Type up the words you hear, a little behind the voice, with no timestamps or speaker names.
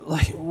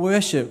like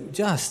worship,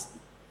 just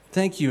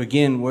thank you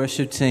again,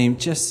 worship team,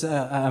 just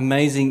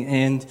amazing.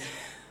 And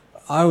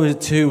I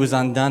was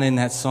undone in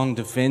that song,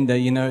 Defender.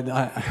 You know,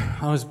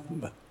 I was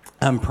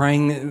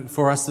praying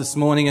for us this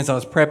morning as I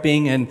was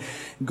prepping, and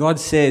God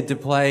said to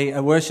play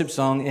a worship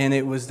song, and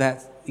it was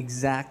that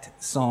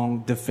exact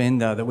song,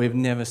 Defender, that we've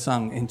never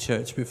sung in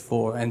church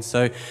before. And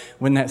so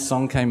when that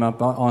song came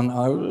up on,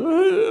 I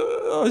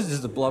was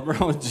just a blubber.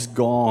 I was just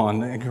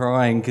gone and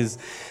crying, because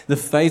the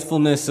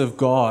faithfulness of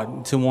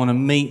God to want to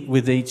meet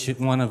with each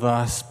one of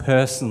us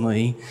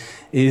personally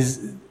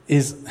is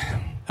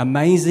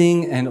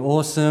amazing and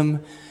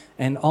awesome,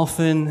 and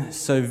often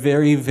so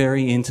very,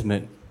 very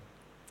intimate.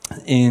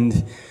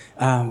 And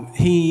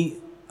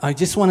I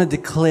just want to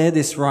declare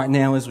this right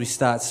now as we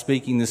start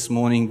speaking this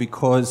morning,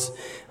 because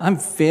I'm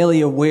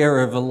fairly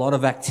aware of a lot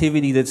of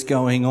activity that's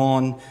going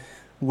on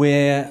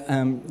where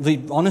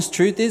the honest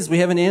truth is we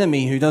have an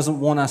enemy who doesn't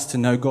want us to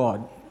know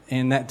God.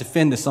 And that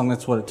Defender song,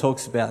 that's what it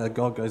talks about, that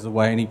God goes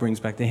away and he brings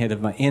back the head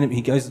of my enemy.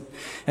 He goes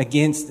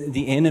against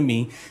the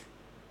enemy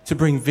to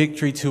bring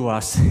victory to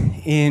us.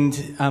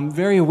 And I'm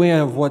very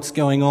aware of what's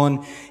going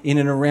on in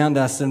and around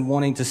us and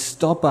wanting to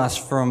stop us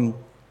from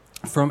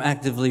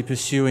actively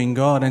pursuing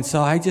God. And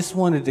so I just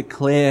want to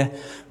declare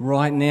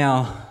right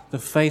now the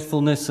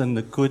faithfulness and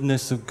the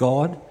goodness of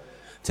God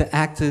to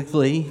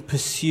actively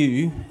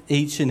pursue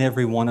each and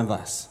every one of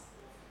us.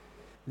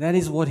 That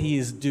is what he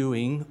is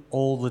doing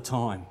all the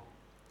time.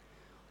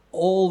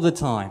 All the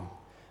time.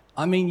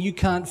 I mean, you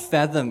can't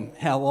fathom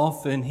how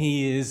often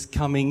he is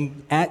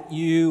coming at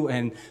you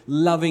and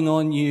loving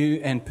on you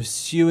and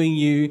pursuing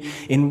you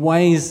in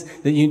ways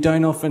that you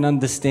don't often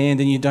understand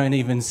and you don't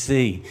even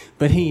see.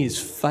 But he is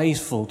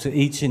faithful to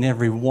each and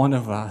every one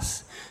of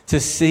us to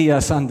see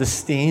us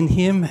understand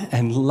him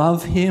and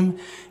love him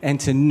and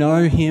to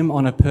know him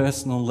on a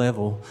personal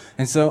level.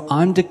 And so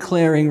I'm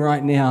declaring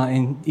right now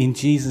in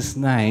Jesus'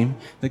 name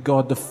that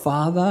God the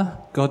Father,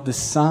 God the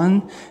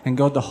Son, and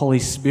God the Holy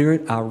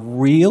Spirit are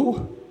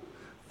real.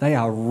 They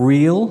are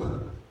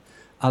real,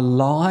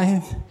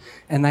 alive,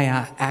 and they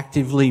are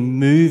actively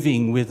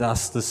moving with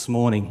us this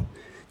morning.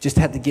 Just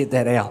had to get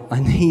that out. I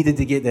needed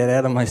to get that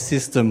out of my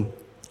system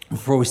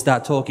before we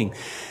start talking.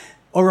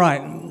 All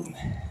right,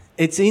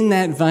 it's in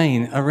that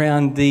vein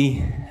around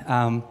the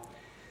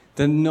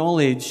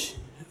knowledge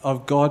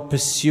of God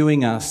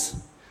pursuing us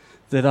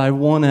that I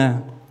want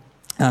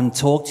to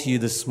talk to you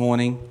this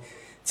morning.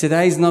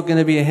 Today's not going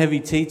to be a heavy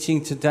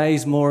teaching.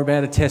 Today's more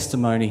about a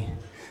testimony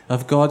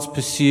of God's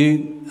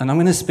pursuit. And I'm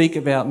going to speak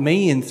about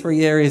me in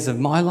 3 areas of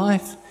my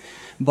life.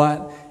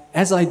 But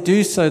as I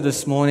do so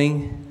this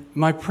morning,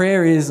 my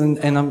prayer is,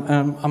 and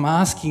I'm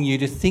asking you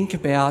to think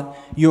about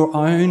your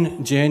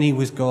own journey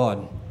with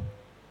God.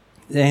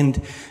 And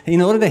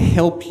in order to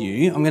help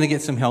you, I'm going to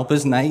get some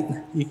helpers. Nate,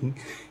 you can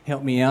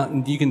help me out,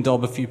 and you can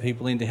dob a few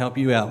people in to help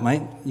you out,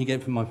 mate. You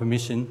get my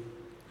permission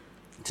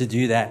to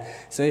do that.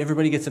 So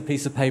everybody gets a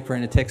piece of paper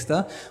and a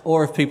texter,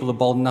 or if people are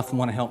bold enough and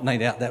want to help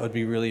Nate out, that would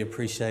be really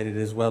appreciated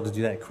as well, to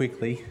do that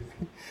quickly.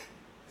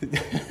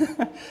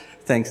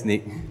 Thanks,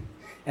 Nick.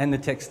 And the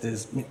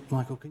texters.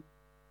 Michael, can...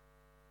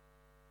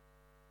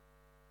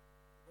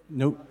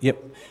 Nope,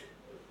 yep.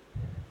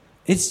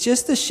 It's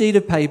just a sheet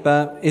of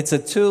paper. It's a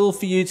tool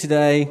for you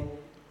today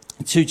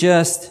to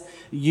just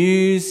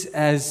use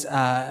as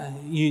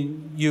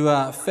you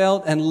are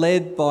felt and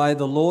led by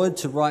the Lord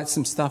to write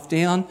some stuff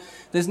down.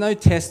 There's no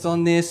test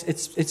on this.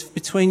 It's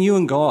between you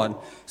and God.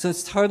 So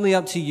it's totally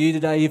up to you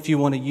today if you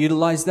want to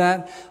utilize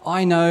that.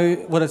 I know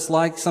what it's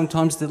like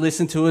sometimes to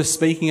listen to us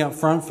speaking up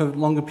front for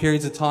longer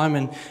periods of time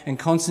and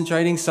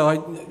concentrating.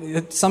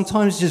 So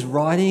sometimes just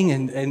writing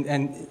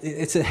and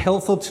it's a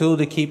helpful tool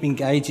to keep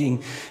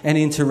engaging and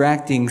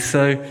interacting.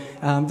 So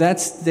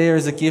that's there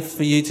as a gift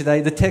for you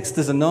today. The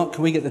texters are not.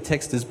 Can we get the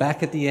texters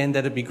back at the end?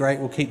 That'd be great.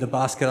 We'll keep the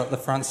basket up the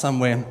front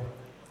somewhere.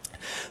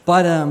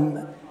 But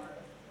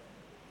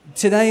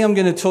today I'm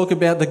going to talk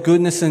about the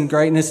goodness and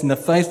greatness and the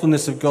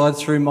faithfulness of God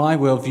through my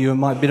worldview and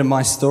my bit of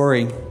my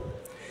story.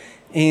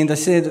 And I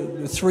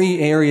said 3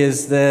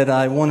 areas that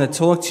I want to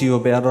talk to you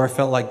about, or I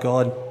felt like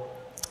God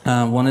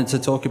wanted to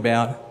talk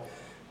about.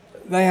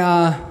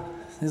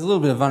 There's a little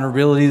bit of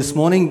vulnerability this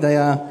morning. They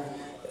are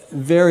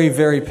very,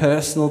 very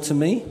personal to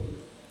me.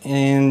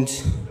 And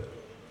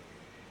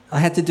I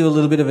had to do a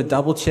little bit of a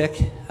double check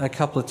a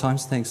couple of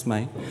times, thanks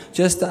mate,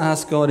 just to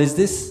ask God, is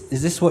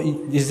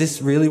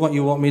this really what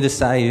you want me to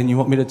say and you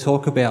want me to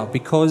talk about?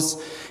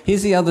 Because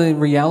here's the other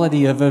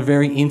reality of a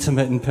very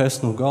intimate and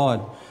personal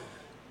God.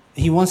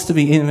 He wants to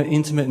be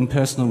intimate and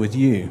personal with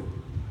you.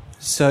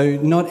 So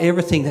not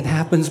everything that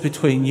happens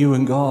between you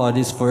and God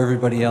is for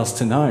everybody else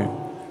to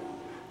know.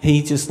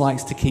 He just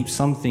likes to keep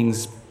some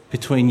things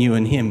between you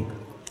and him.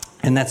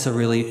 And that's a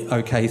really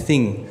okay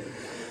thing.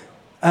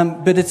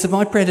 But it's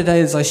my prayer today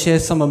as I share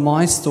some of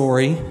my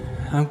story,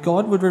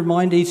 God would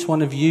remind each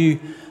one of you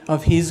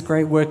of his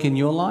great work in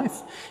your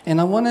life. And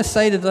I want to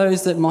say to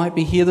those that might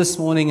be here this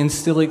morning and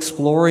still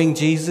exploring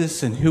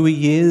Jesus and who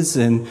he is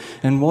and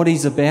what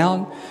he's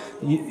about,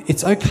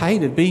 it's okay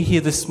to be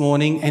here this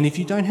morning. And if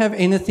you don't have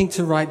anything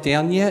to write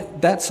down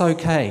yet, that's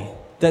okay.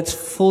 That's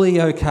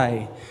fully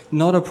okay.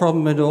 Not a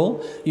problem at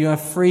all. You are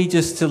free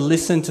just to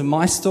listen to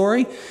my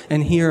story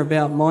and hear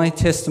about my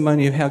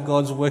testimony of how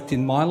God's worked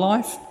in my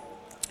life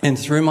and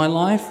through my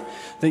life,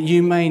 that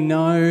you may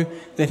know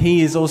that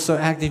He is also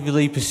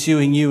actively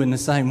pursuing you in the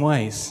same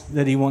ways,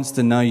 that He wants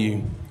to know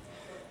you.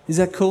 Is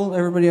that cool?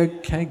 Everybody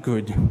okay?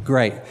 Good.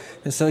 Great.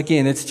 So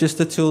again, it's just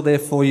a tool there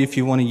for you if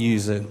you want to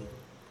use it.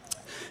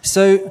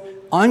 So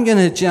I'm going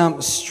to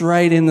jump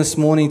straight in this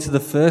morning to the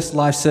first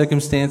life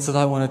circumstance that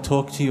I want to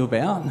talk to you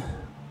about.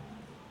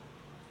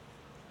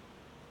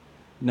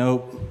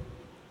 Nope.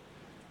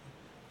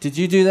 Did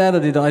you do that or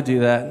did I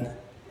do that?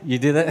 You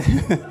did it?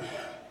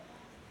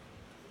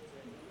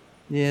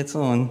 Yeah, it's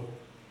on.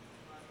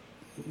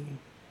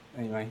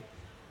 Anyway,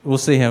 we'll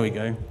see how we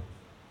go.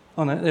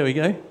 Oh no, there we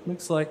go.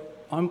 Looks like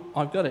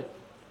I've got it.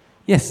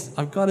 Yes,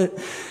 I've got it.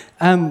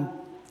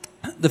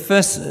 The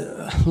first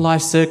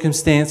life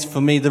circumstance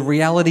for me, the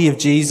reality of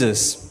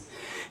Jesus.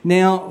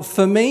 Now,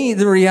 for me,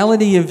 the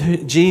reality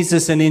of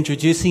Jesus and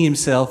introducing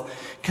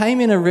Himself came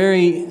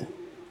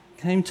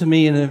to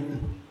me in a,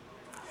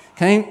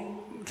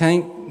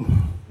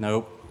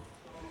 nope.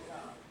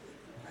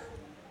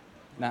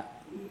 Nah.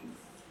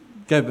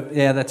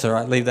 Yeah, that's all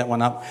right. Leave that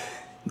one up.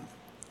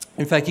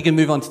 In fact, you can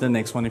move on to the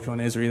next one if you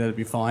want, Ezra. That'd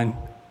be fine.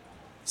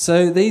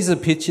 So these are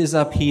pictures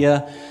up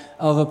here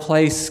of a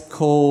place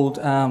called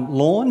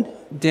Lorne,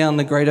 down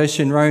the Great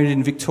Ocean Road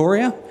in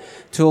Victoria.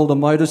 To all the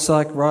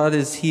motorcycle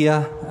riders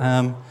here,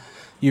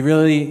 you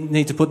really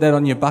need to put that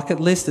on your bucket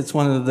list. It's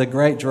one of the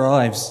great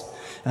drives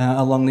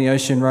along the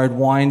Ocean Road,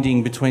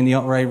 winding between the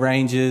Otway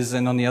Ranges,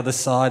 and on the other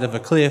side of a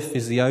cliff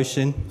is the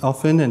ocean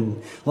often,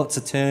 and lots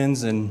of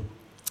turns and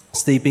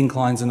steep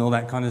inclines and all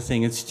that kind of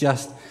thing. It's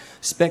just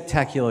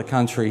spectacular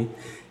country.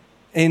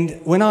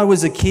 And when I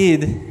was a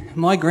kid,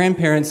 my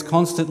grandparents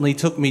constantly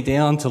took me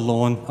down to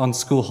Lorne on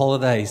school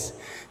holidays.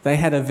 They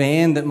had a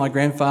van that my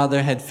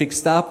grandfather had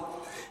fixed up.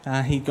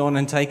 He'd gone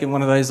and taken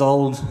one of those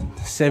old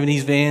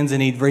 70s vans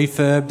and he'd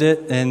refurbed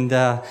it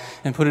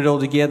and put it all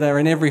together.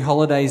 And every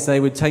holidays they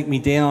would take me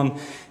down.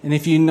 And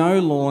if you know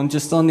Lorne,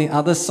 just on the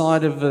other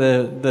side of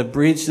the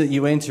bridge that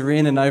you enter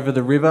in and over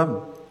the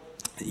river,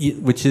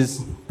 which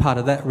is part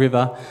of that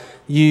river,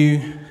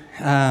 you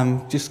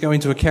just go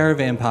into a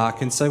caravan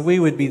park. And so we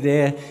would be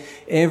there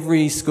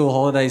every school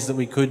holidays that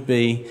we could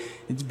be.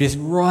 It's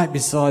right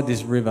beside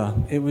this river.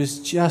 It was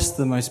just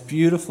the most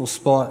beautiful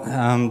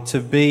spot to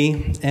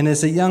be. And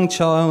as a young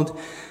child,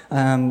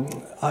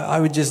 I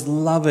would just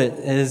love it,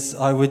 as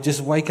I would just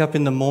wake up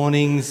in the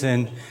mornings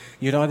and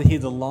you'd either hear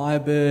the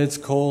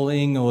lyrebirds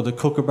calling or the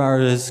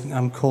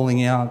kookaburras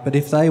calling out. But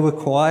if they were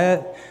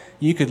quiet,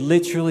 you could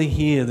literally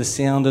hear the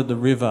sound of the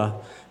river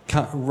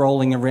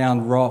rolling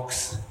around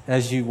rocks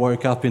as you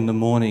woke up in the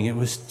morning. It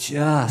was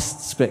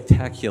just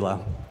spectacular,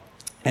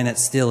 and it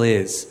still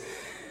is.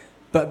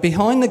 But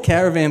behind the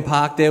caravan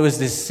park, there was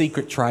this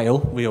secret trail.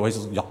 We always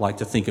like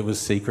to think it was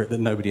secret, that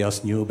nobody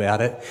else knew about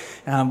it.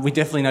 We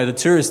definitely know the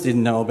tourists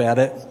didn't know about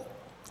it.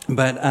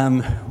 But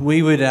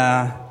we would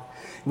go,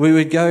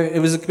 it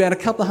was about a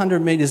couple of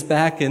 100 metres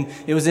back, and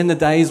it was in the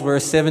days where a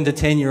 7 to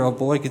 10-year-old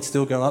boy could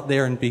still go up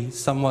there and be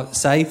somewhat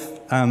safe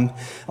on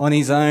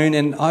his own.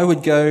 And I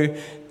would go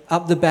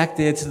up the back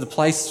there to the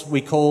place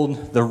we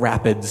called the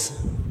Rapids.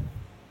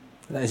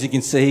 As you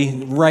can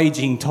see,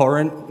 raging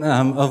torrent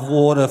of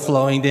water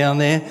flowing down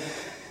there.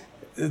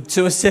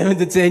 To a 7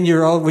 to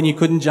 10-year-old, when you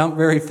couldn't jump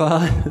very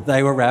far,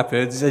 they were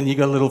rapids, and you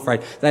got a little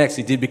afraid. They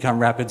actually did become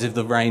rapids if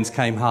the rains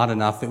came hard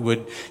enough.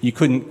 You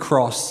couldn't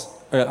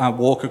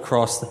walk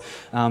across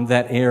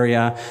that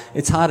area.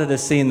 It's harder to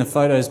see in the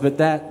photos, but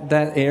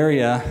that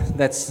area,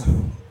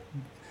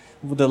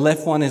 the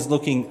left one is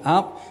looking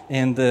up,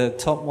 and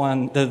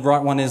the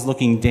right one is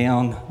looking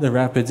down the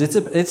rapids.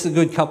 It's a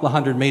good couple of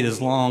 100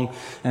 metres long,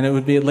 and it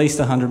would be at least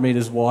 100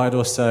 metres wide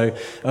or so,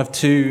 of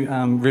two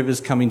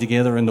rivers coming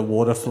together and the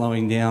water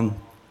flowing down.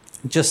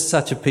 Just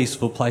such a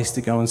peaceful place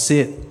to go and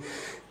sit.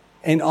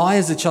 And I,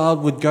 as a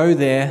child, would go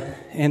there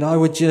and I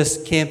would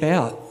just camp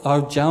out. I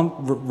would jump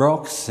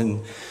rocks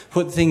and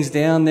put things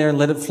down there and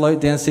let it float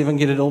down, see if I can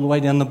get it all the way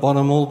down the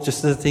bottom, all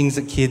just the things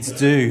that kids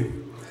do.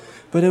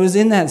 But it was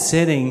in that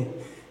setting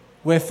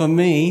where, for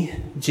me,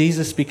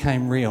 Jesus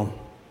became real.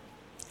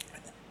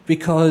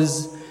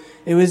 Because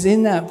it was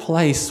in that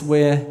place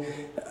where,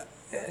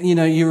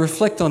 you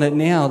reflect on it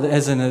now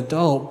as an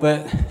adult,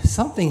 but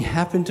something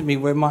happened to me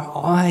where my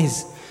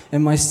eyes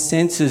and my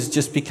senses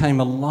just became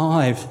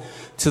alive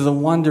to the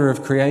wonder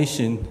of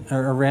creation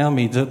around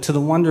me, to the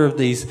wonder of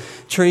these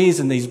trees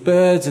and these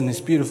birds and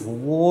this beautiful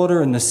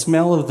water and the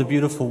smell of the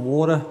beautiful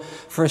water,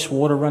 fresh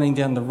water running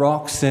down the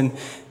rocks. And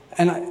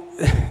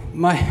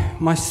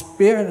my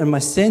spirit and my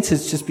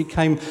senses just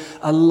became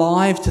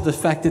alive to the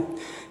fact that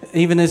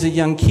even as a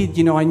young kid,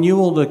 I knew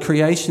all the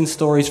creation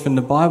stories from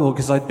the Bible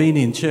because I'd been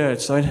in church.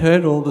 So I'd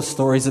heard all the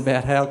stories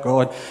about how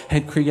God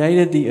had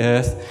created the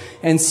earth.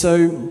 And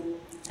so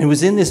it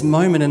was in this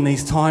moment and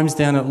these times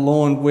down at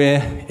Lorne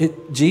where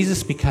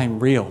Jesus became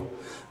real.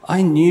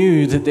 I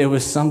knew that there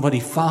was somebody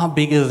far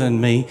bigger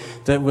than me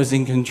that was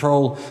in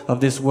control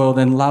of this world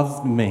and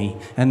loved me,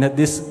 and that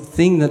this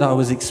thing that I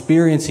was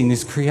experiencing,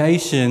 this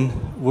creation,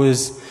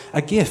 was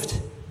a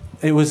gift.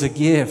 It was a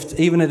gift.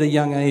 Even at a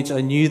young age,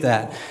 I knew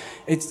that.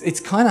 It's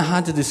kind of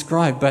hard to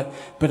describe, but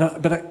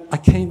I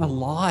came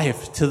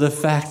alive to the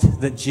fact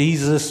that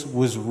Jesus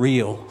was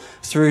real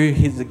through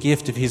the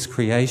gift of his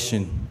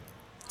creation.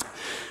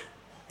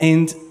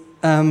 And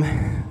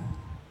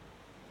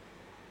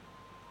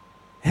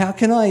how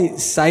can I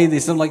say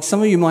this? And like some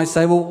of you might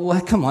say,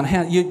 well come on,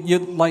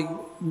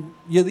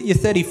 you're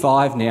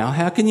 35 now.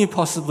 How can you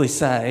possibly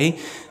say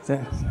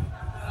that?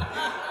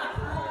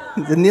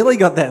 It nearly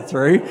got that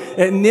through.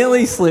 It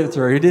nearly slipped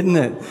through, didn't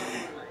it?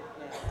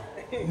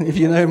 If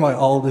you know my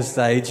oldest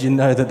age, you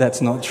know that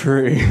that's not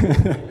true.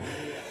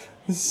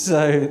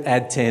 So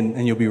add 10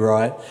 and you'll be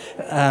right.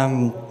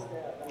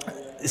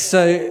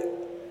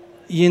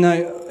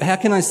 How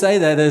can I say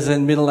that as a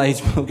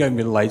middle-aged... We'll go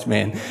middle-aged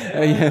man.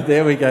 Yeah,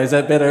 there we go. Is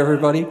that better,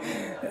 everybody?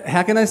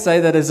 How can I say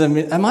that as a...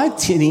 Am I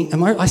tinny?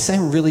 I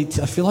sound really...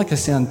 I feel like I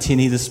sound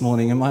tinny this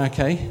morning. Am I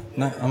okay?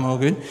 No, I'm all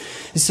good.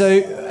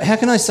 So how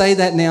can I say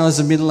that now as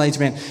a middle-aged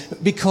man?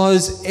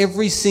 Because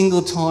every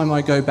single time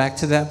I go back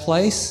to that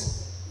place,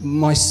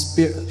 my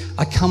spirit...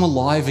 I come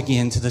alive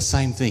again to the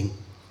same thing.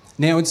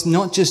 Now, it's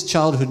not just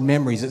childhood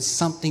memories. It's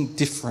something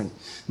different.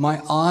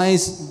 My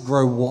eyes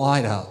grow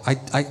wider.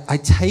 I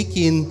take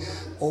in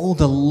all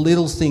the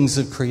little things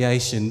of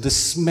creation. The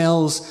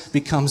smells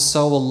become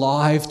so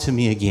alive to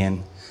me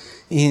again.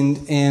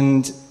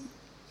 And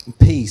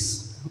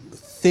peace,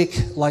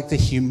 thick like the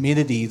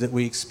humidity that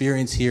we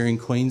experience here in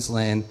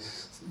Queensland,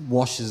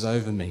 washes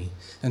over me.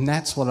 And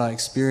that's what I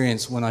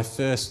experienced when I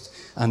first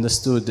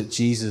understood that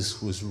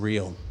Jesus was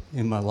real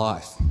in my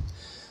life.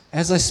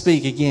 As I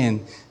speak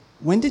again,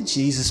 when did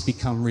Jesus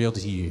become real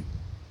to you?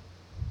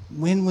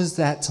 When was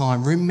that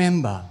time?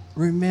 Remember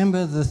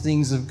the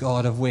things of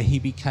God, of where he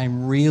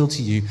became real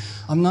to you.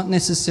 I'm not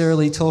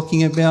necessarily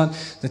talking about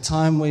the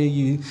time where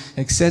you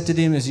accepted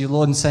him as your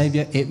Lord and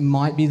Saviour. It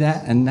might be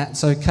that, and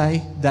that's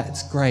okay.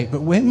 That's great.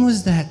 But when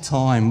was that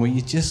time where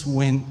you just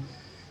went,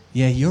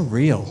 yeah, you're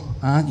real,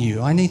 aren't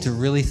you? I need to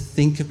really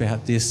think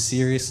about this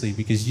seriously,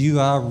 because you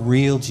are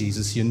real,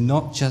 Jesus. You're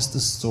not just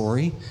a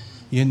story.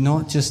 You're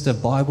not just a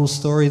Bible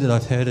story that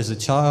I've heard as a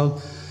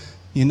child.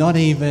 You're not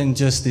even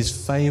just this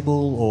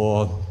fable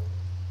or,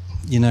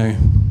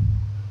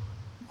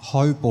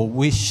 hope or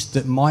wish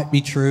that might be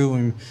true,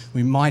 and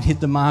we might hit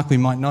the mark, we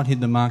might not hit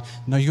the mark.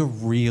 No, you're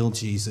real,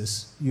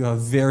 Jesus. You are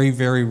very,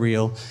 very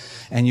real,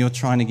 and you're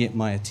trying to get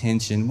my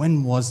attention.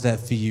 When was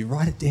that for you?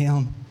 Write it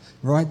down.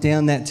 Write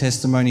down that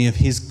testimony of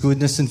his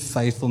goodness and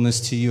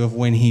faithfulness to you, of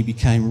when he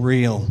became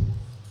real.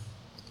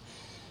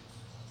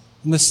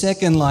 And the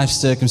second life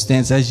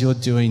circumstance, as you're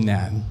doing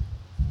that,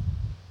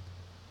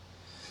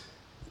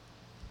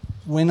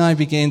 when I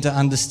began to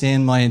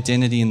understand my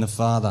identity in the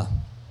Father.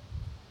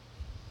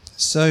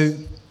 So,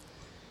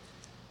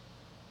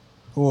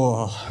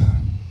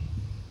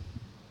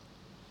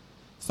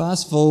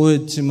 fast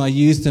forward to my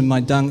youth and my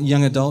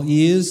young adult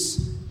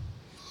years,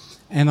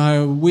 and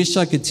I wish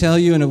I could tell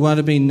you, and it would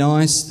have been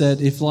nice,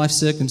 that if life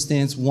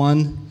circumstance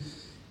 1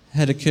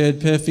 had occurred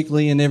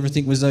perfectly and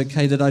everything was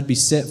okay, that I'd be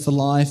set for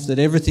life, that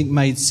everything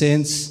made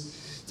sense,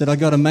 that I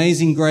got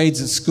amazing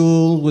grades at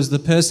school, was the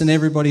person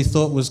everybody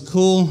thought was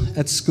cool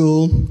at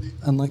school,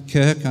 unlike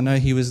Kirk. I know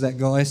he was that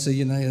guy, so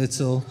it's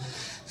all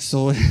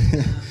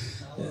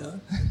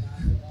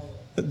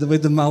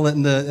with the mullet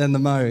and the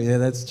mo. Yeah,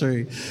 that's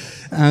true.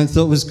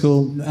 Thought it was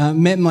cool.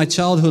 Met my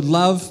childhood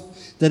love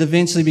that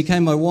eventually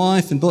became my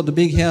wife, and bought the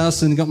big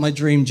house and got my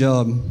dream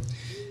job.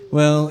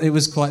 Well, it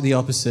was quite the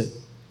opposite.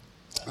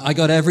 I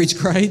got average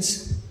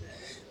grades.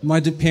 My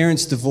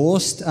parents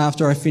divorced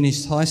after I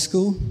finished high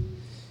school.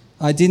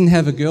 I didn't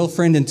have a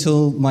girlfriend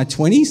until my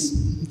 20s.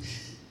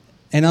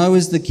 And I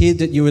was the kid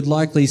that you would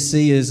likely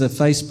see as a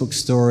Facebook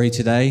story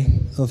today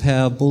of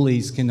how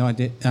bullies can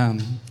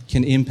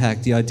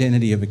impact the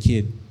identity of a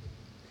kid.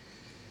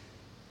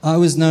 I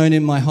was known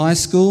in my high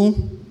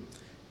school,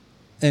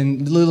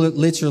 and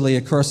literally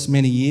across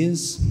many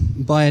years,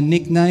 by a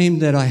nickname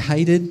that I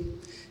hated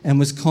and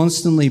was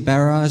constantly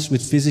barraged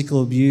with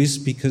physical abuse,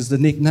 because the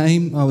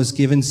nickname I was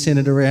given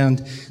centered around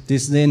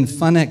this then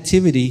fun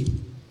activity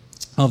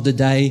of the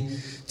day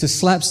to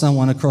slap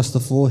someone across the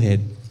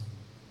forehead.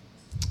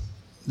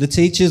 The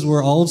teachers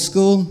were old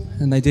school,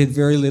 and they did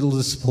very little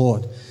to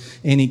support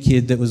any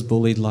kid that was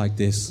bullied like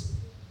this.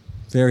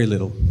 Very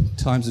little.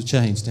 Times have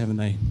changed, haven't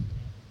they?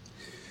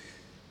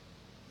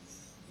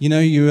 You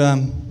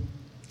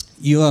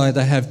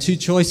either have two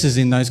choices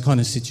in those kind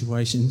of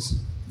situations.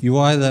 You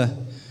either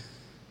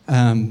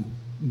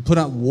put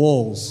up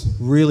walls,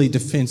 really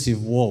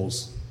defensive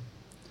walls,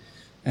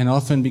 and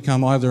often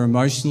become either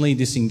emotionally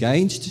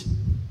disengaged,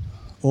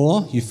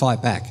 or you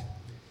fight back.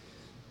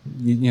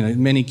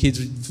 Many kids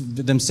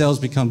themselves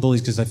become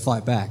bullies because they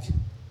fight back.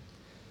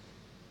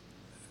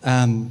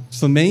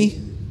 For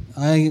me,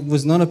 I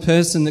was not a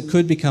person that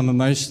could become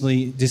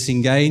emotionally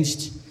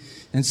disengaged,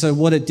 And so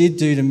what it did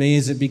do to me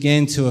is it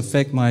began to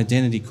affect my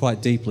identity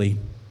quite deeply.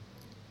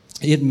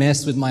 It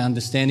messed with my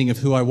understanding of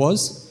who I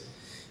was,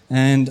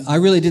 and I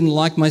really didn't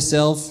like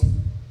myself.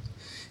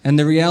 And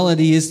the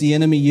reality is the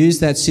enemy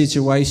used that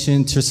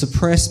situation to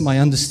suppress my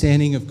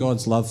understanding of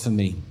God's love for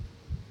me.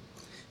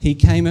 He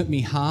came at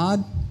me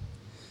hard,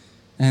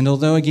 and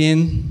although,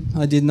 again,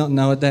 I did not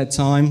know at that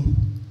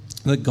time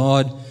that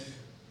God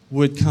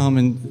would come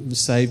and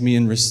save me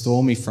and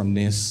restore me from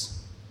this.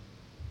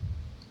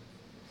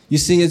 You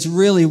see, it's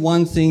really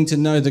one thing to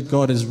know that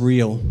God is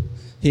real.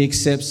 He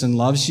accepts and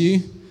loves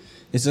you.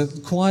 It's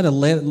quite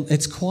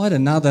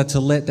another to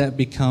let that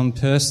become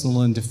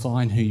personal and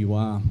define who you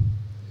are.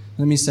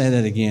 Let me say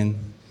that again.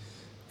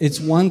 It's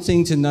one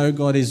thing to know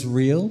God is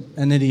real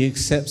and that He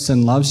accepts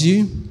and loves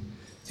you.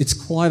 It's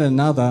quite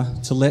another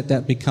to let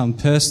that become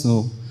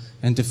personal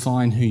and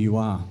define who you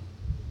are.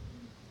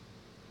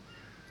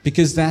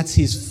 Because that's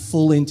His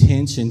full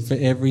intention for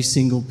every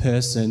single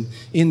person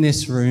in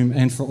this room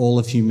and for all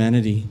of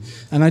humanity.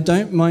 And I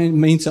don't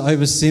mean to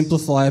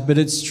oversimplify it, but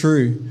it's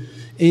true.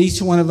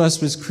 Each one of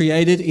us was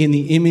created in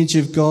the image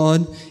of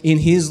God, in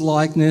His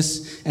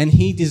likeness, and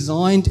He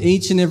designed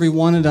each and every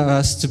one of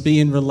us to be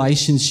in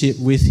relationship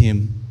with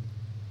Him.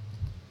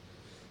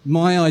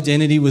 My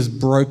identity was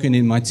broken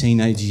in my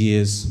teenage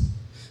years,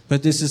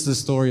 but this is the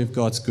story of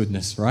God's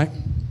goodness, right?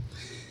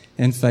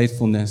 And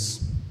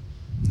faithfulness.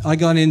 I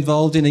got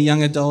involved in a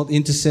young adult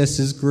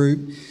intercessors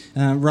group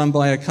run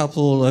by a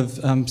couple of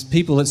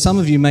people that some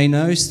of you may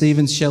know, Steve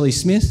and Shelley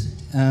Smith.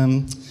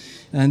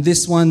 And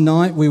this one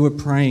night we were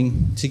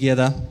praying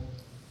together,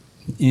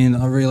 and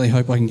I really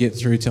hope I can get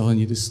through telling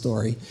you this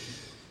story.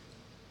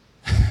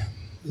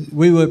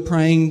 We were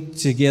praying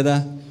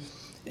together,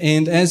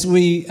 and as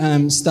we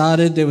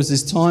started, there was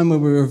this time where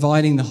we were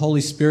inviting the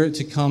Holy Spirit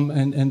to come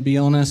and be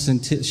on us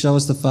and show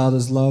us the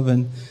Father's love.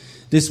 And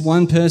this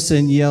one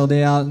person yelled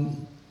out,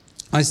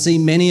 "I see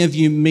many of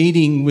you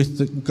meeting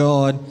with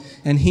God,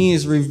 and He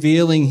is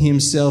revealing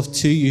Himself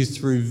to you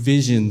through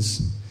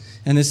visions."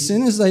 And as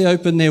soon as they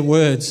opened their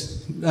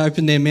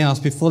mouths,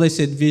 before they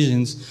said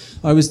visions,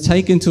 I was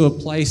taken to a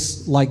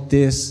place like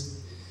this.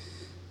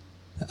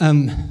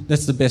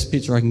 That's the best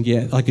picture I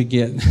could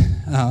get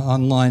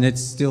online.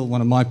 It's still one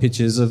of my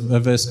pictures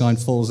of Erskine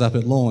Falls up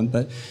at Lawn.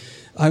 But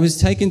I was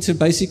taken to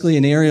basically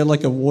an area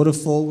like a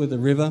waterfall with a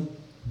river.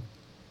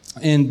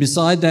 And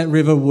beside that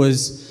river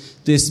was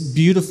this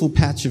beautiful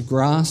patch of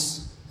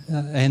grass,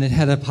 and it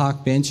had a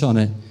park bench on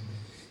it.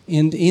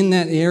 And in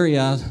that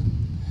area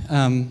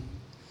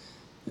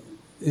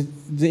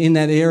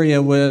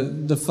were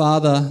the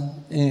Father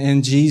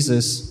and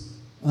Jesus.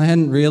 I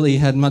hadn't really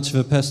had much of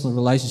a personal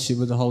relationship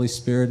with the Holy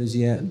Spirit as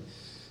yet.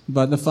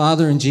 But the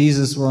Father and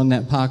Jesus were on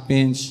that park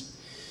bench,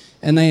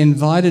 and they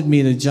invited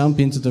me to jump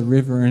into the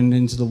river and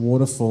into the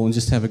waterfall and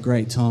just have a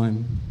great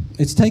time.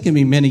 It's taken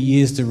me many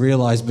years to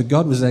realize, but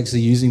God was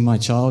actually using my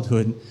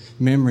childhood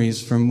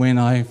memories from when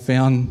I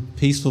found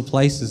peaceful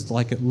places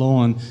like at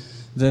Lawn,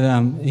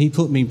 that He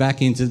put me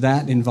back into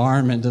that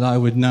environment that I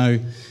would know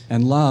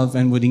and love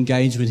and would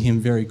engage with Him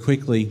very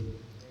quickly.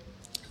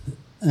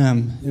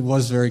 It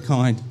was very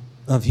kind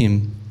of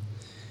Him.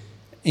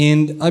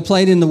 And I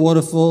played in the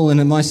waterfall, and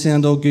it might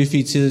sound all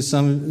goofy to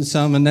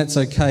some, and that's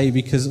okay,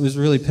 because it was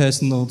really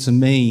personal to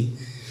me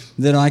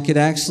that I could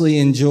actually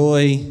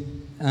enjoy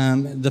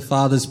the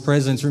Father's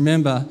presence.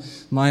 Remember,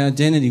 my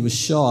identity was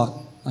shot.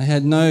 I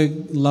had no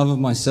love of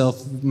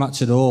myself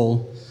much at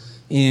all.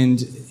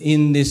 And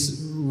in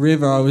this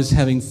river, I was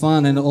having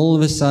fun, and all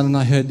of a sudden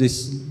I heard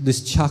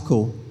this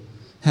chuckle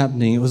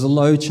happening. It was a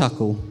low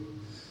chuckle.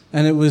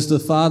 And it was the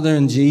Father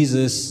and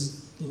Jesus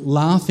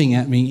laughing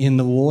at me in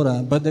the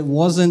water. But they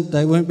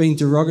weren't being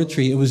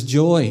derogatory. It was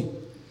joy.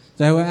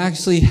 They were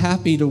actually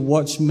happy to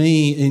watch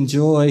me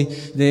enjoy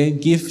their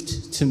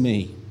gift to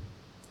me.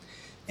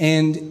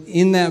 And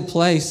in that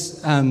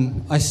place, I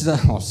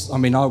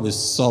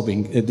was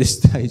sobbing at this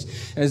stage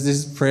as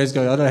this prayer's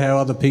going. I don't know how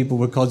other people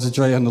were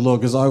concentrating on the Lord,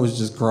 because I was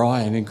just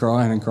crying and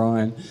crying and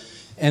crying.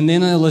 And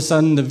then all of a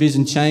sudden the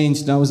vision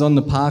changed, and I was on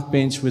the park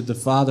bench with the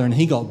Father, and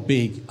He got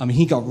big.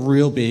 He got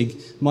real big.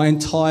 My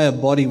entire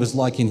body was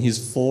like in His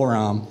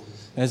forearm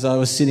as I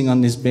was sitting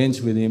on this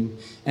bench with Him.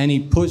 And He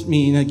pushed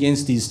me in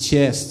against His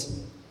chest.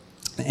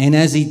 And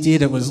as He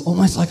did, it was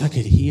almost like I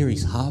could hear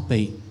His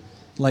heartbeat.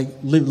 Like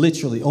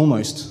literally,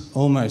 almost,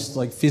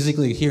 like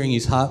physically hearing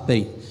His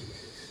heartbeat.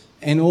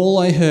 And all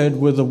I heard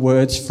were the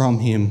words from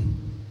Him: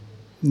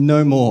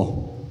 "No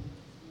more.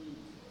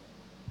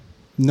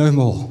 No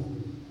more."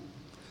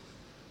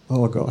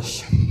 Oh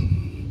gosh.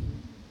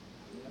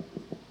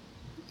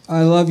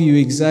 I love you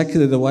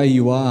exactly the way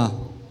you are.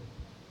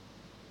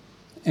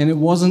 And it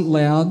wasn't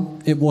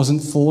loud, it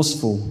wasn't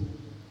forceful.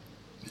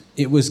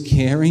 It was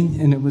caring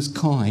and it was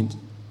kind.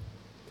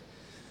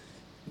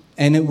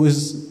 And it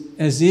was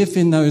as if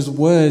in those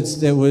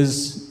words there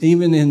was,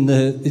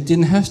 it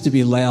didn't have to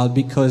be loud,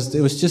 because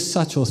there was just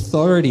such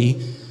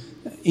authority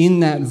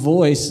in that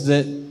voice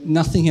that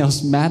nothing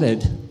else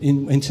mattered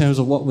in terms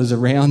of what was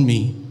around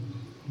me.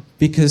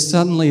 Because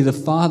suddenly the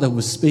Father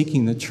was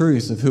speaking the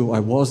truth of who I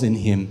was in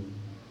Him.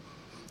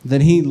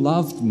 that he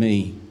loved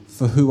me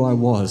for who I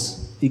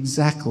was,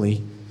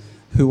 exactly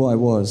who I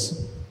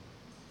was.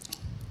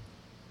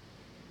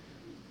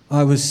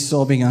 I was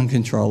sobbing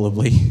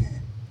uncontrollably.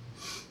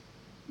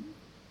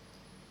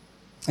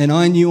 And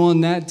I knew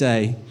on that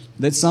day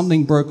that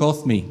something broke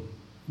off me.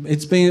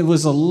 It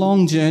was a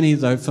long journey,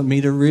 though, for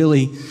me to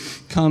really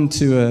come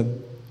to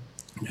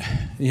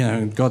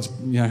God's,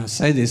 I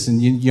say this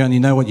and you only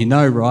know what you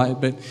know, right?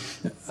 But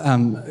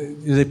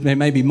there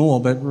may be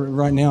more, but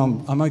right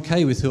now I'm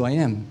okay with who I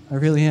am. I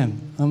really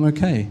am. I'm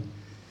okay.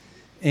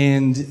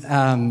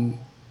 And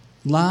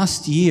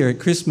last year at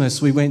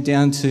Christmas, we went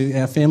down to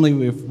our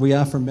family. We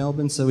are from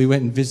Melbourne, so we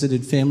went and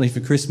visited family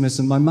for Christmas.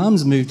 And my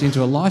mum's moved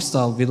into a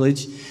lifestyle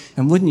village.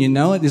 And wouldn't you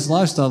know it, this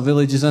lifestyle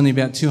village is only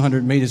about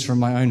 200 metres from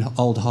my own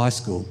old high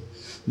school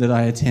that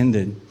I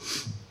attended.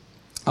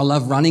 I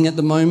love running at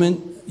the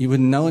moment. You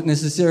wouldn't know it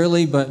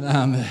necessarily, but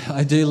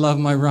I do love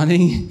my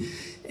running.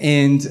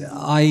 And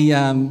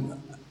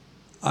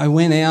I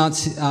went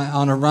out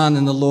on a run,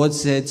 and the Lord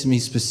said to me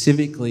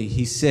specifically,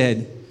 he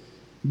said,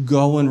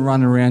 go and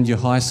run around your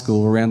high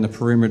school, around the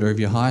perimeter of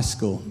your high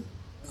school.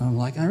 I'm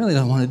like, I really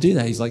don't want to do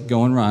that. He's like,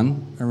 go and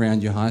run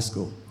around your high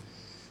school.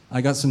 I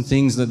got some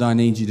things that I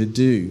need you to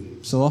do.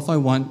 So off I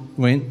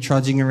went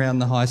trudging around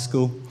the high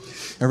school,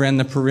 around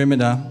the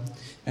perimeter,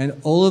 and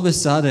all of a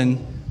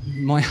sudden,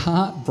 my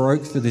heart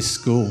broke for this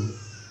school.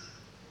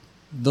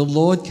 The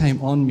Lord came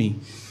on me,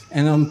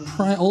 and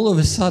all of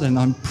a sudden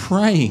I'm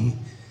praying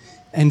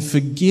and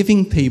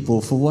forgiving people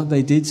for what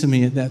they did to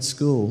me at that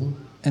school,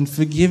 and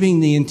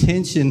forgiving the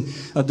intention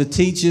of the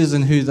teachers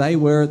and who they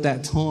were at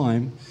that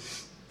time.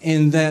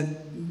 And that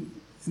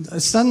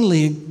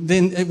suddenly,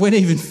 then it went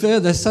even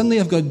further. Suddenly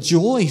I've got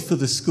joy for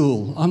the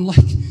school. I'm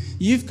like,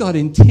 you've got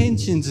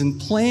intentions and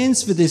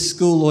plans for this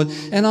school, Lord.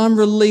 And I'm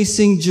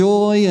releasing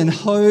joy and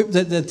hope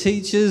that the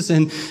teachers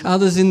and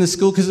others in the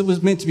school, because it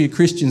was meant to be a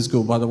Christian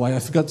school, by the way. I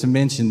forgot to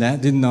mention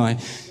that, didn't I?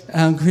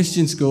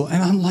 Christian school.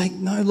 And I'm like,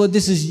 no, Lord,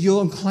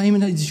 I'm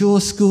claiming it's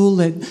your school.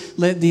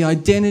 Let the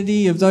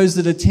identity of those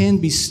that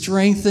attend be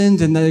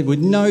strengthened, and they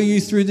would know you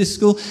through this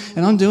school.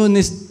 And I'm doing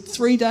this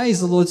 3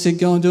 days, the Lord said,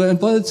 go and do it. And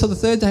by the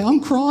third day,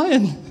 I'm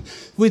crying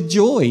with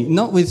joy,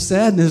 not with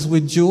sadness,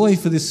 with joy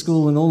for this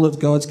school and all that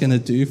God's going to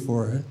do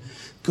for it.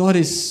 God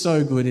is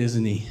so good,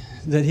 isn't he?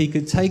 That he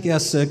could take our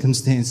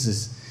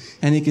circumstances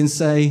and he can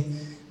say,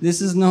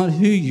 this is not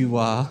who you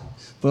are,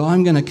 but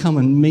I'm going to come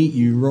and meet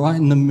you right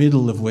in the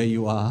middle of where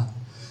you are.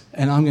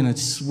 And I'm going to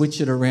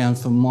switch it around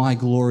for my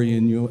glory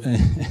and your,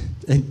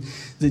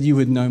 that you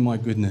would know my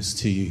goodness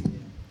to you.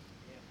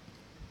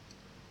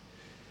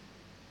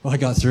 I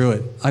got through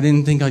it. I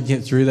didn't think I'd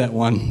get through that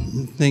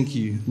one. Thank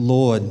you,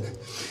 Lord.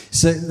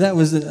 So that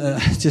was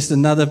just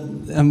another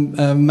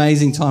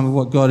amazing time of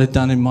what God had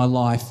done in my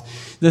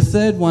life. The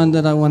third one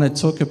that I want to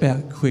talk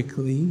about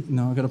quickly.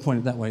 No, I've got to point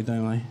it that way,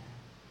 don't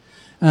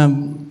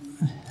I?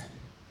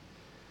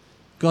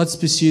 God's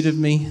pursuit of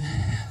me.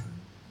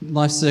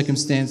 Life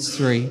circumstance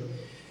 3.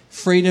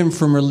 Freedom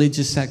from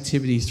religious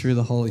activity through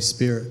the Holy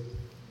Spirit.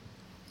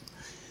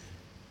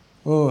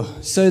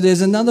 So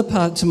there's another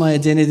part to my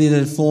identity that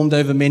had formed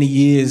over many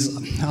years.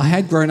 I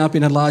had grown up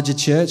in a larger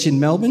church in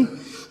Melbourne,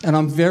 and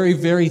I'm very,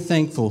 very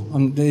thankful.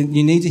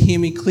 You need to hear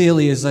me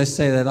clearly as I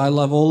say that. I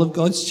love all of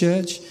God's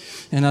church,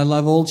 and I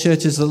love all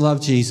churches that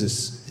love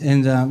Jesus.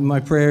 And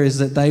my prayer is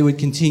that they would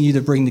continue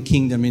to bring the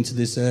kingdom into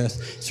this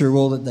earth through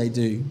all that they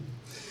do.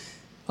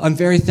 I'm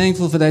very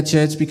thankful for that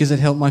church because it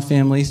helped my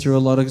family through a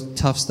lot of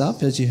tough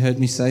stuff. As you heard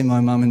me say,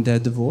 my mum and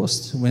dad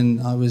divorced when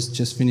I was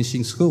just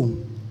finishing school.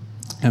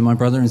 And my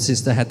brother and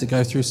sister had to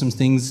go through some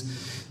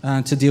things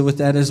to deal with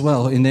that as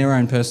well in their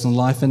own personal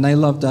life. And they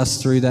loved us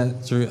through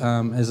that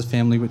as a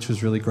family, which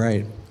was really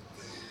great.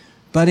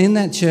 But in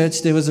that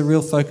church, there was a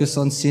real focus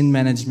on sin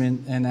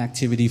management and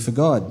activity for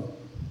God.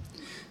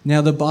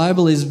 Now, the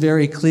Bible is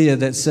very clear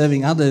that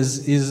serving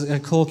others is a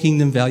core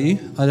kingdom value.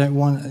 I don't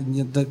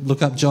want to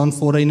look up John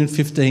 14 and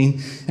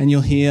 15, and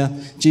you'll hear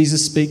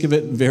Jesus speak of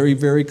it very,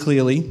 very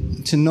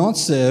clearly. To not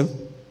serve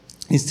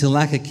is to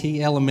lack a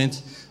key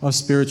element of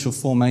spiritual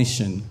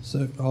formation.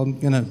 So I'm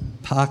going to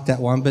park that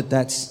one, but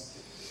that's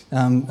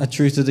a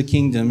truth of the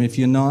kingdom. If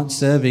you're not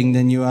serving,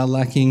 then you are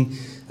lacking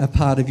a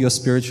part of your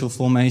spiritual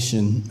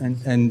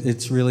formation. And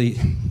it's really,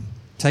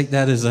 take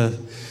that as a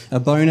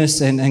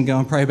bonus and go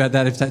and pray about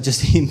that if that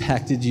just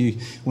impacted you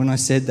when I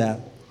said that.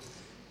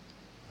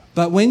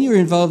 But when you're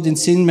involved in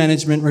sin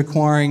management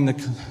requiring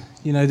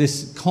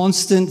this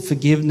constant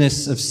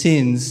forgiveness of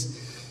sins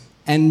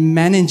and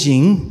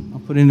managing, I'll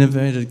put in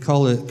inverted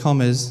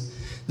commas,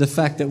 the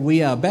fact that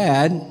we are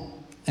bad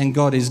and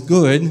God is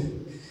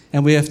good,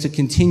 and we have to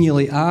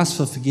continually ask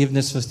for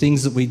forgiveness for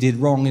things that we did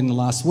wrong in the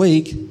last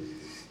week.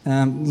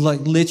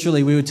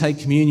 Literally, we would take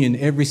communion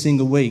every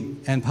single week,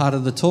 and part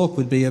of the talk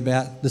would be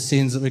about the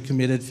sins that we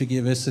committed,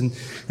 forgive us, and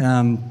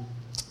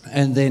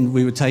then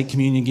we would take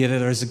communion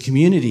together as a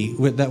community.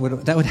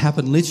 That would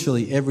happen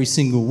literally every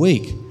single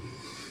week.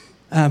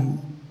 And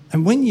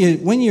when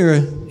you're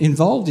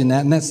involved in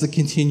that, and that's the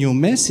continual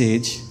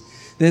message,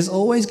 there's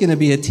always going to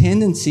be a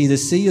tendency to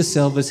see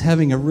yourself as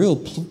having a real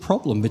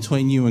problem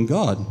between you and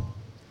God.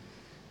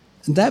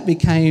 That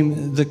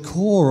became the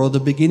core or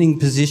the beginning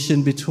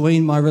position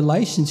between my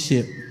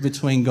relationship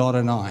between God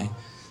and I.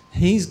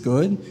 He's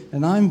good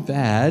and I'm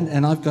bad,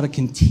 and I've got to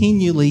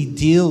continually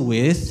deal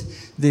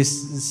with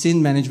this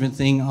sin management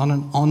thing on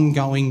an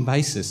ongoing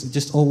basis. It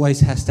just always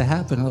has to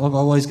happen. I've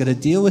always got to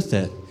deal with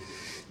it.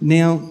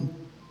 Now,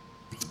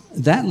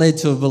 that led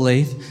to a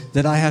belief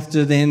that I have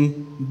to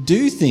then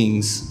do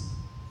things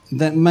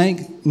that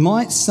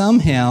might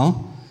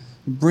somehow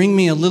bring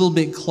me a little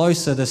bit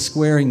closer to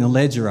squaring the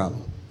ledger up.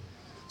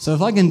 So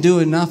if I can do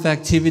enough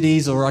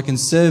activities, or I can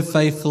serve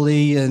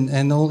faithfully and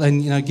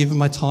give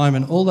my time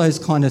and all those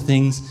kind of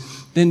things,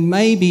 then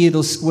maybe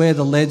it'll square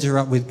the ledger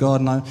up with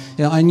God. And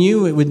I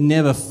knew it would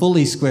never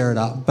fully square it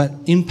up, but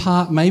in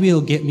part, maybe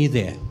it'll get me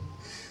there.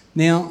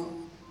 Now,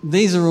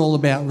 these are all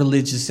about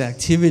religious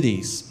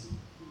activities.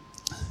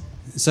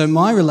 So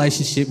my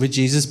relationship with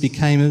Jesus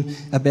became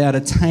about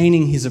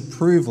attaining his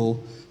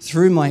approval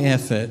through my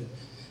effort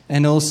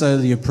and also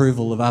the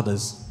approval of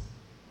others.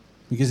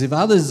 Because if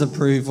others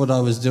approve what I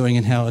was doing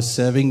and how I was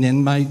serving,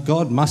 then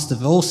God must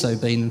have also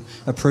been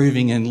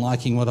approving and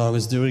liking what I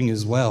was doing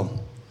as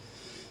well.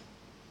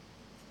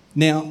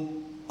 Now,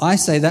 I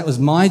say that was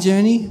my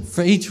journey.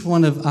 For each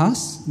one of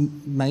us,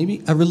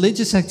 maybe, a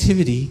religious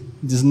activity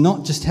does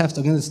not just have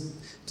to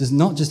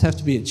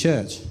be at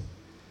church.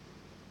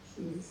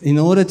 Let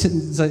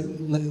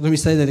me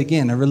say that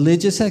again. A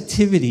religious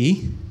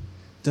activity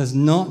does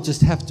not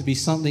just have to be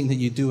something that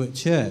you do at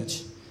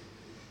church.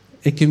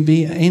 It can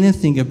be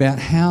anything about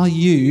how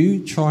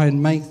you try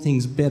and make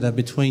things better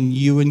between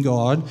you and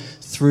God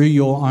through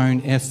your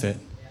own effort.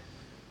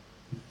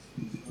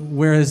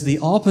 Whereas the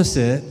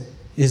opposite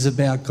is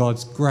about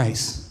God's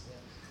grace.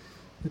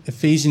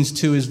 Ephesians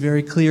 2 is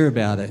very clear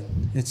about it.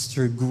 It's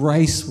through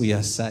grace we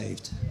are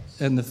saved,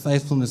 and the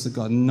faithfulness of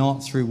God,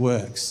 not through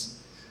works.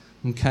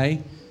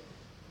 Okay?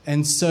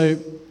 And so,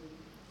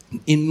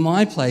 in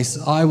my place,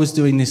 I was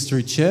doing this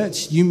through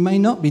church. You may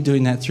not be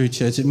doing that through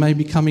church. It may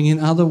be coming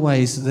in other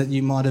ways that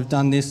you might have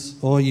done this,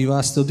 or you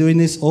are still doing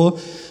this, or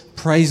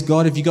praise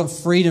God if you got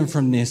freedom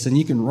from this, and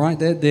you can write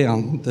that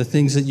down, the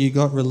things that you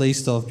got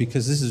released of,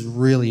 because this is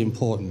really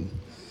important.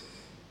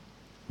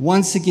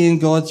 Once again,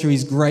 God, through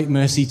his great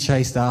mercy,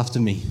 chased after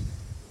me.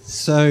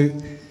 So,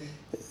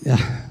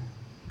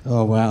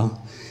 oh wow,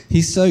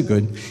 he's so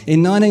good.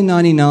 In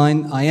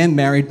 1999, I am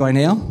married by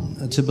now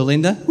to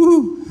Belinda.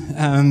 Woo!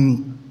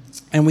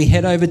 And we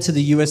head over to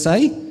the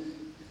USA.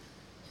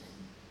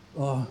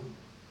 Oh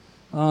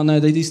no,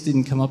 they just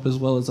didn't come up as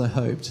well as I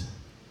hoped.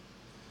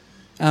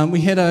 We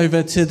head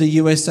over to the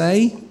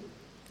USA,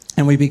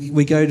 and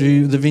we go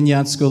to the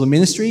Vineyard School of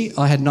Ministry.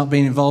 I had not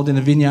been involved in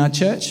a Vineyard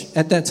church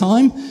at that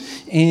time,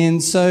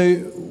 and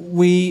so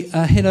we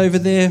head over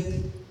there,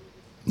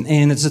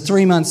 and it's a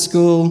 3-month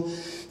school,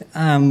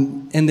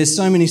 and there's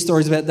so many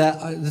stories about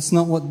that. That's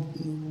not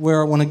where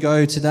I want to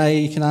go today.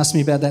 You can ask me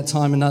about that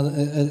time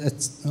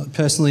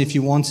personally if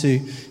you want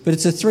to. But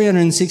it's a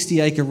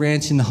 360-acre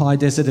ranch in the high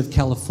desert of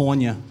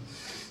California.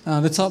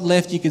 The top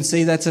left, you can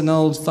see that's an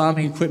old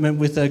farming equipment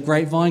with a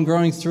grapevine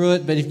growing through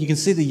it. But if you can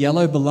see the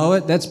yellow below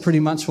it, that's pretty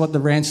much what the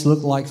ranch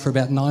looked like for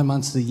about 9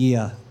 months of the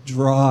year.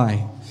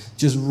 Dry.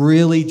 Just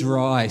really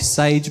dry.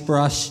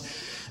 Sagebrush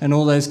and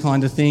all those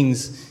kind of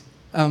things.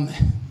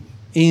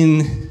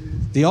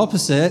 In the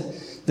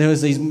opposite, there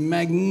was these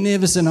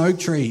magnificent oak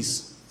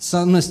trees.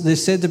 They're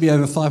said to be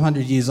over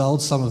 500 years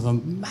old, some of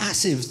them.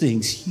 Massive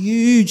things,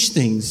 huge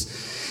things.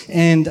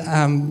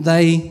 And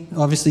they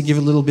obviously give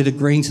a little bit of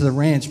green to the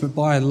ranch, but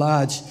by and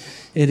large,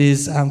 it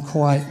is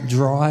quite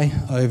dry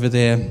over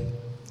there.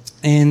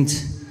 And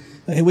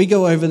we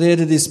go over there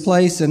to this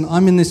place, and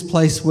I'm in this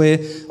place where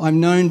I'm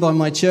known by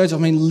my church. I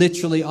mean,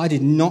 literally, I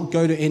did not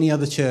go to any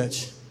other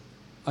church.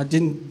 I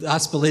didn't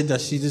ask Belinda.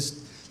 She just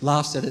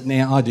laughs at it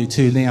now. I do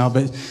too now,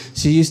 but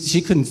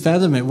she couldn't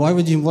fathom it. Why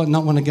would you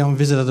not want to go and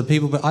visit other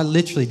people? But I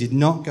literally did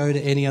not go to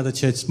any other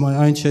church. My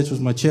own church was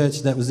my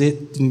church. That was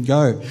it. Didn't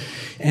go.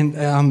 And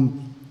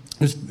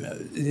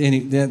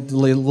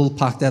we'll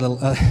park that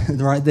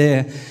right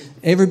there.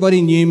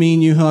 Everybody knew me,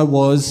 knew who I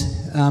was,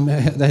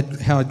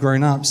 how I'd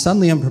grown up.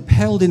 Suddenly I'm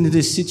propelled into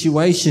this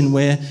situation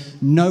where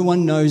no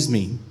one knows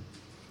me.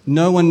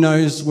 No one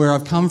knows where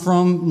I've come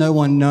from. No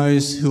one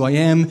knows who I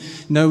am.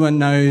 No one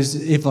knows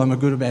if I'm a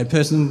good or bad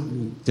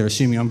person. They're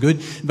assuming I'm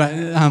good. But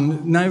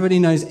nobody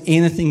knows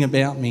anything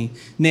about me.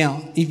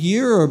 Now, if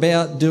you're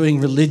about doing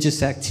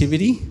religious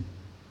activity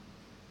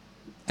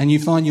and you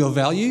find your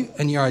value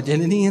and your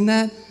identity in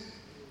that,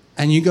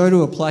 and you go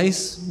to a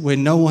place where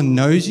no one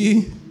knows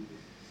you,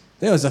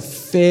 there was a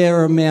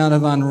fair amount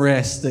of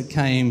unrest that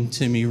came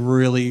to me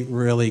really,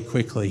 really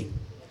quickly.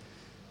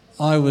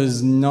 I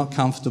was not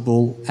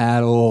comfortable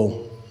at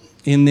all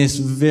in this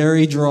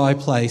very dry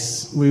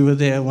place. We were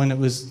there when it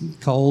was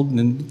cold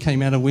and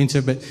came out of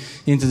winter, but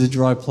into the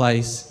dry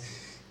place.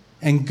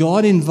 And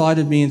God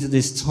invited me into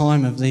this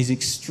time of these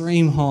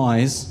extreme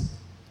highs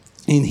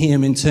in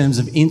Him in terms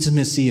of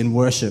intimacy and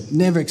worship.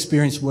 Never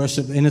experienced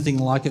worship, anything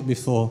like it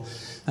before.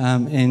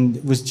 and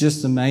it was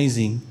just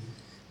amazing.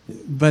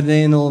 But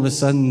then all of a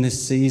sudden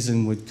this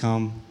season would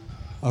come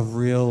of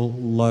real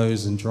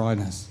lows and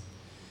dryness.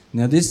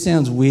 Now this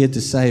sounds weird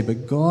to say,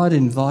 but God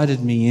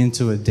invited me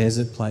into a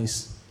desert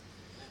place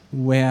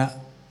where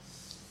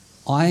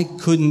I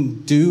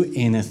couldn't do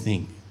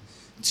anything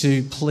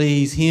to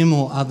please him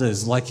or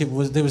others. Like it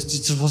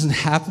just wasn't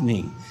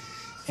happening.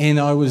 And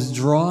I was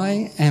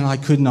dry and I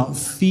could not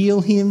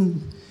feel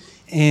him,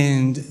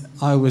 and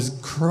I was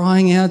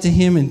crying out to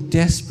him and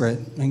desperate,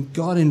 and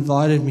God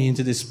invited me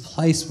into this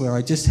place where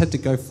I just had to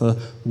go for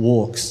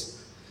walks.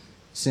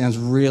 Sounds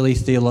really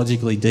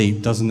theologically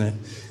deep, doesn't it?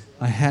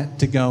 I had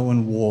to go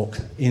and walk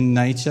in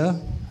nature,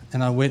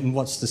 and I went and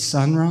watched the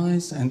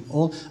sunrise, and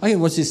I could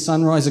watch this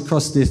sunrise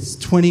across this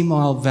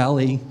 20-mile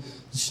valley.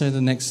 Show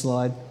the next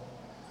slide.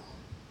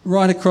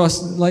 Right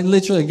across, like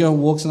literally go on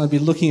walks and I'd be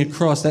looking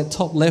across. That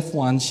top left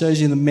one shows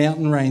you the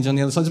mountain range on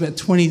the other side. It's about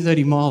 20,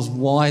 30 miles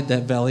wide,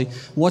 that valley.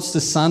 Watch the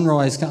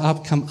sunrise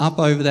come up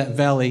over that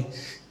valley,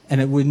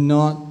 and it would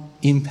not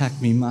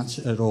impact me much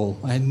at all.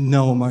 I had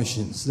no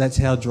emotions. That's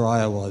how dry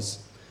I was.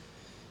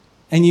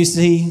 And you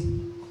see,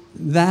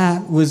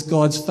 that was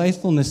God's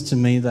faithfulness to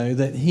me, though,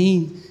 that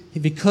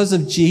because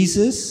of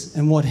Jesus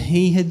and what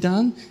he had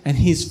done and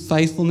his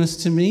faithfulness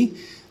to me,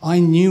 he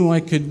knew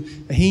I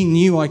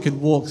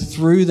could walk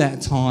through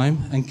that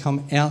time and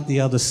come out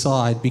the other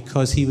side,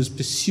 because he was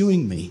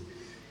pursuing me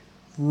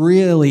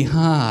really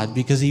hard,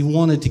 because he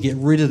wanted to get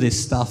rid of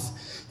this stuff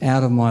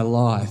out of my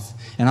life.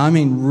 And I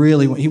mean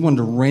really, he wanted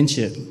to wrench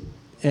it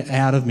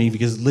out of me,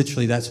 because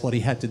literally that's what he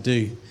had to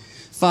do.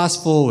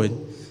 Fast forward,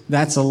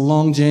 that's a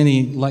long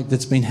journey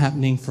that's been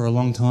happening for a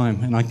long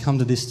time. And I come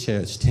to this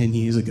church 10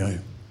 years ago.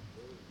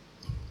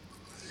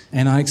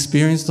 And I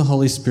experienced the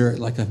Holy Spirit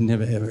like I've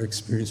never, ever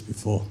experienced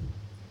before.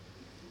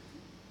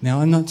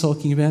 Now, I'm not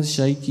talking about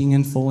shaking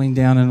and falling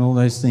down and all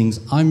those things.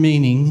 I'm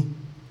meaning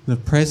the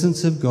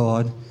presence of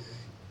God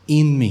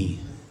in me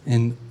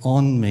and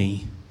on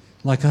me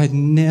like I'd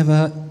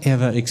never,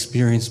 ever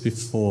experienced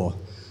before.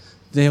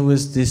 There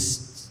was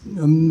this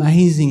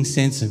amazing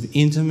sense of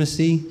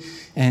intimacy,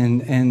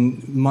 and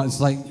it's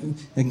like,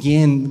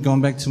 again,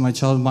 going back to my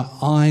childhood, my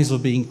eyes were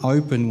being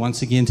opened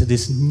once again to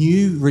this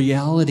new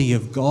reality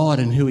of God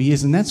and who he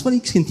is. And that's what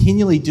he's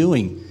continually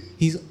doing.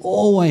 He's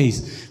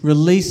always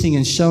releasing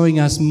and showing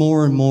us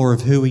more and more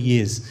of who he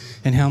is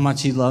and how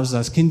much he loves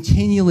us,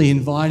 continually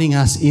inviting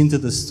us into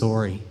the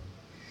story.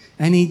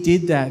 And he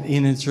did that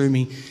in and through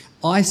me.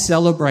 I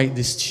celebrate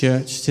this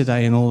church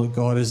today and all that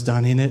God has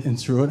done in it and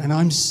through it. And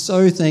I'm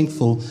so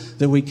thankful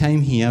that we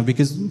came here,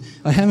 because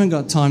I haven't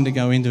got time to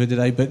go into it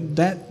today, but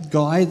that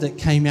guy that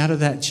came out of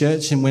that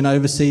church and went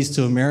overseas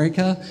to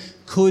America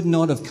could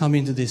not have come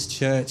into this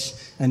church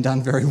and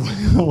done very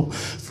well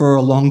for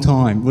a long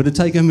time. Would have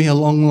taken me a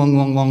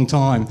long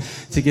time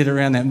to get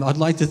around that. I'd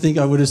like to think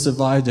I would have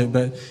survived it,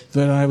 but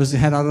I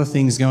had other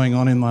things going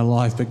on in my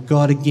life. But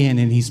God, again,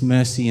 in his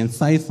mercy and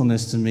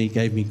faithfulness to me,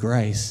 gave me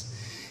grace.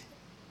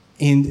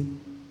 And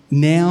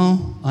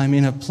now I'm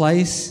in a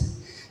place,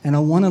 and I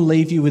want to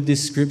leave you with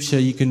this scripture.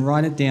 You can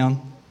write it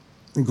down.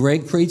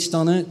 Greg preached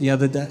on it the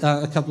other day,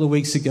 a couple of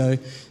weeks ago,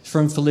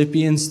 from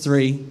Philippians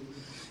 3,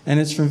 and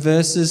it's from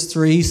verses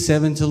 3,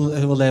 7 to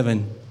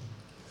 11.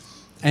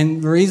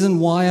 And the reason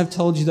why I've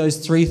told you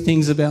those three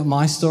things about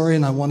my story,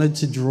 and I wanted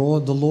to draw,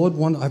 the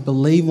Lord, I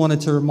believe,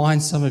 wanted to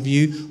remind some of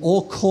you,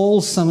 or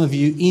call some of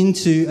you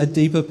into a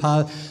deeper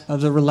part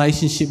of the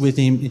relationship with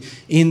him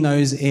in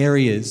those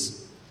areas.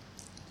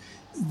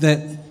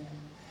 That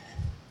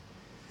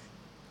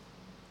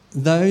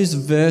those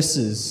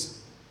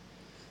verses,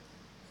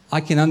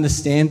 I can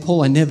understand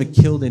Paul. I never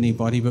killed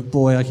anybody, but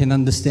boy, I can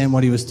understand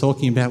what he was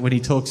talking about when he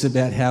talks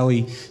about how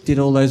he did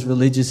all those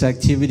religious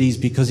activities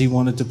because he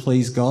wanted to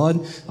please God.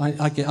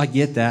 I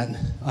get that.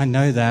 I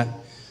know that.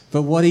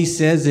 But what he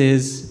says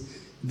is,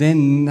 they're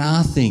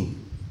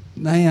nothing.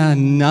 They are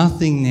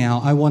nothing now.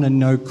 I want to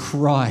know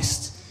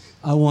Christ.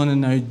 I want to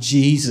know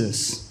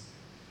Jesus.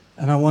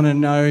 And I want to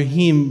know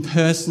him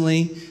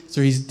personally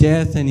through his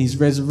death and his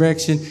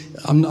resurrection.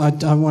 I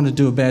don't want to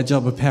do a bad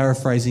job of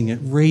paraphrasing it.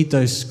 Read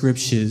those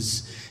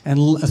scriptures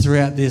and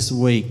throughout this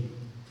week,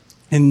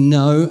 and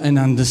know and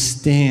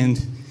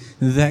understand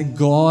that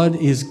God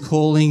is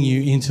calling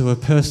you into a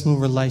personal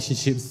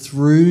relationship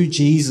through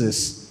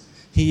Jesus.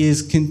 He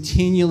is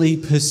continually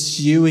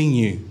pursuing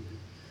you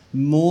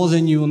more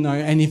than you will know.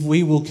 And if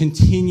we will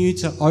continue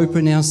to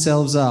open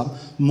ourselves up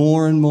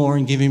more and more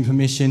and give him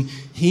permission,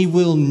 he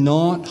will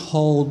not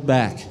hold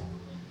back.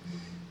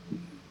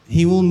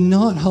 He will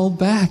not hold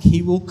back.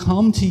 He will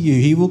come to you.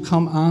 He will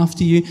come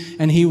after you,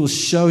 and he will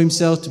show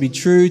himself to be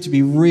true, to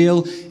be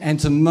real, and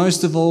to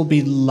most of all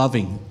be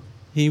loving.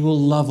 He will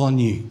love on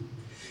you.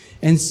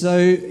 And so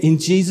in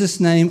Jesus'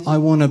 name, I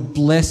want to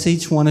bless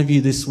each one of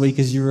you this week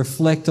as you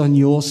reflect on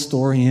your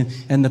story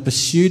and the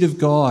pursuit of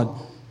God.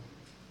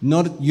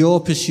 Not your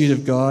pursuit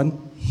of God,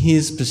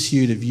 his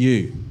pursuit of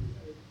you.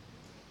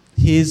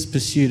 His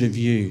pursuit of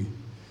you.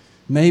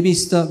 Maybe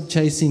stop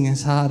chasing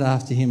as hard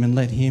after him and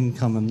let him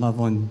come and love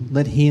on.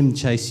 Let him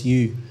chase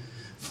you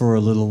for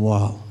a little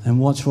while and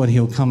watch what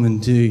he'll come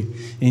and do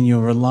in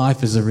your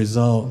life as a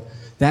result.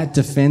 That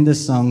Defender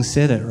song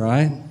said it,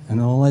 right?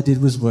 And all I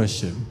did was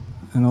worship.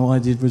 And all I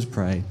did was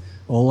pray.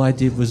 All I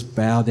did was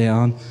bow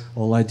down.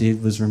 All I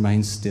did was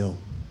remain still.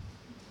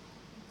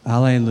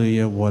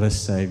 Alleluia, what a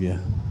Saviour.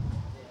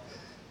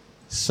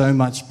 So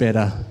much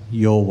better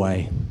your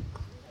way.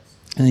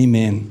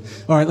 Amen.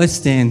 All right, let's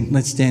stand.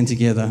 Let's stand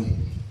together.